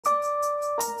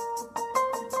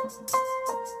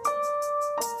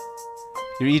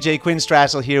Your EJ Quinn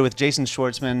Strassel here with Jason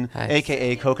Schwartzman, Hi.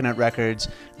 a.k.a. Coconut Records,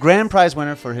 grand prize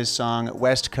winner for his song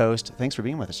West Coast. Thanks for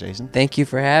being with us, Jason. Thank you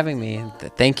for having me, and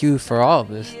thank you for all of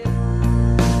this. We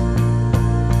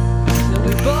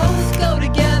both go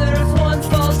together if one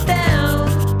falls down.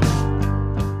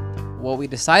 What we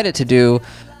decided to do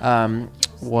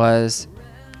was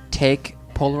take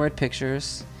Polaroid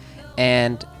pictures,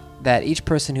 and that each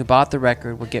person who bought the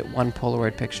record would get one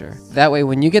Polaroid picture. That way,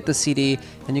 when you get the CD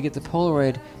and you get the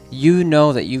Polaroid, you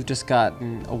know that you've just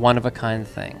gotten a one-of-a-kind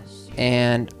thing.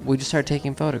 And we just started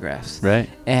taking photographs. Right.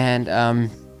 And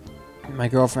my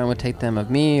girlfriend would take them of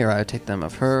me, or I would take them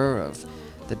of her, of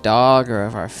the dog, or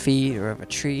of our feet, or of a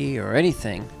tree, or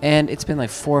anything. And it's been like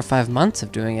 4 or 5 months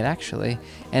of doing it, actually.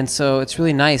 And so it's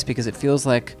really nice because it feels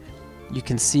like you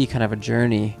can see kind of a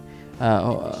journey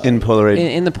in Polaroid.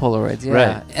 In the Polaroids, yeah.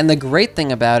 Right. And the great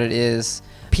thing about it is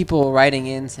people writing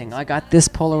in saying, I got this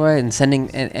Polaroid, and sending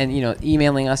and you know,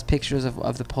 emailing us pictures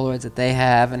of the Polaroids that they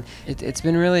have, and it's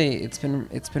been really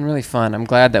fun. I'm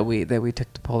glad that we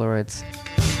took the Polaroids.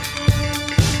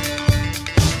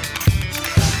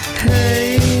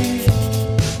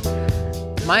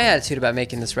 My attitude about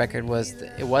making this record was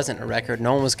that it wasn't a record.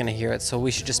 No one was going to hear it, so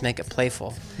we should just make it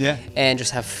playful. Yeah. And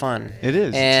just have fun. It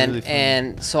is. And it's really fun.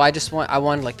 and so I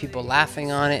wanted like people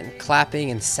laughing on it and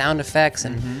clapping and sound effects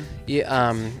and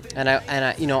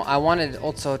I wanted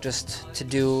also just to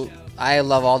do. I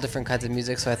love all different kinds of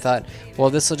music, so I thought, well,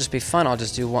 this will just be fun. I'll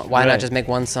just do one. Why not just make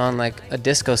one song like a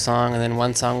disco song, and then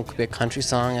one song could be a country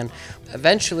song, and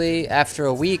eventually, after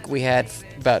a week, we had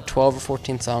about 12 or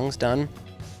 14 songs done.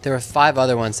 There were 5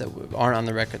 other ones that aren't on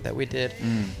the record that we did.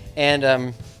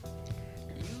 And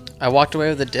I walked away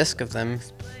with a disc of them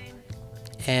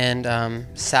and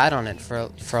sat on it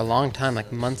for a long time,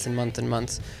 like months and months and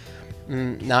months,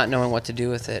 not knowing what to do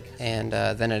with it. And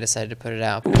then I decided to put it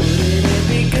out.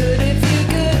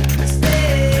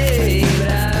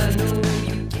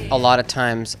 A lot of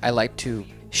times I like to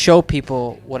show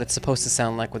people what it's supposed to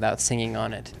sound like without singing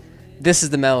on it. This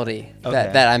is the melody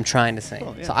that I'm trying to sing.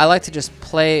 Cool, yeah. So I like to just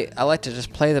play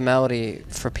the melody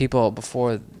for people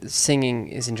before the singing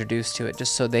is introduced to it,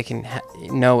 just so they can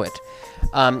know it.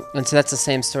 And so that's the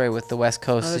same story with the West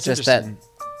Coast. Oh, it's just that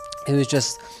it was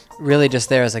just really just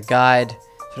there as a guide,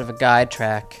 sort of a guide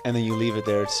track. And then you leave it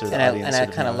there so the And audience I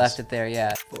sort kind of knows. left it there,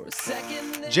 yeah. For a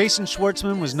second, Jason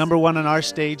Schwartzman was #1 on Our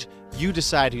Stage. You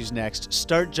decide who's next.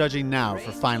 Start judging now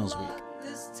for finals week.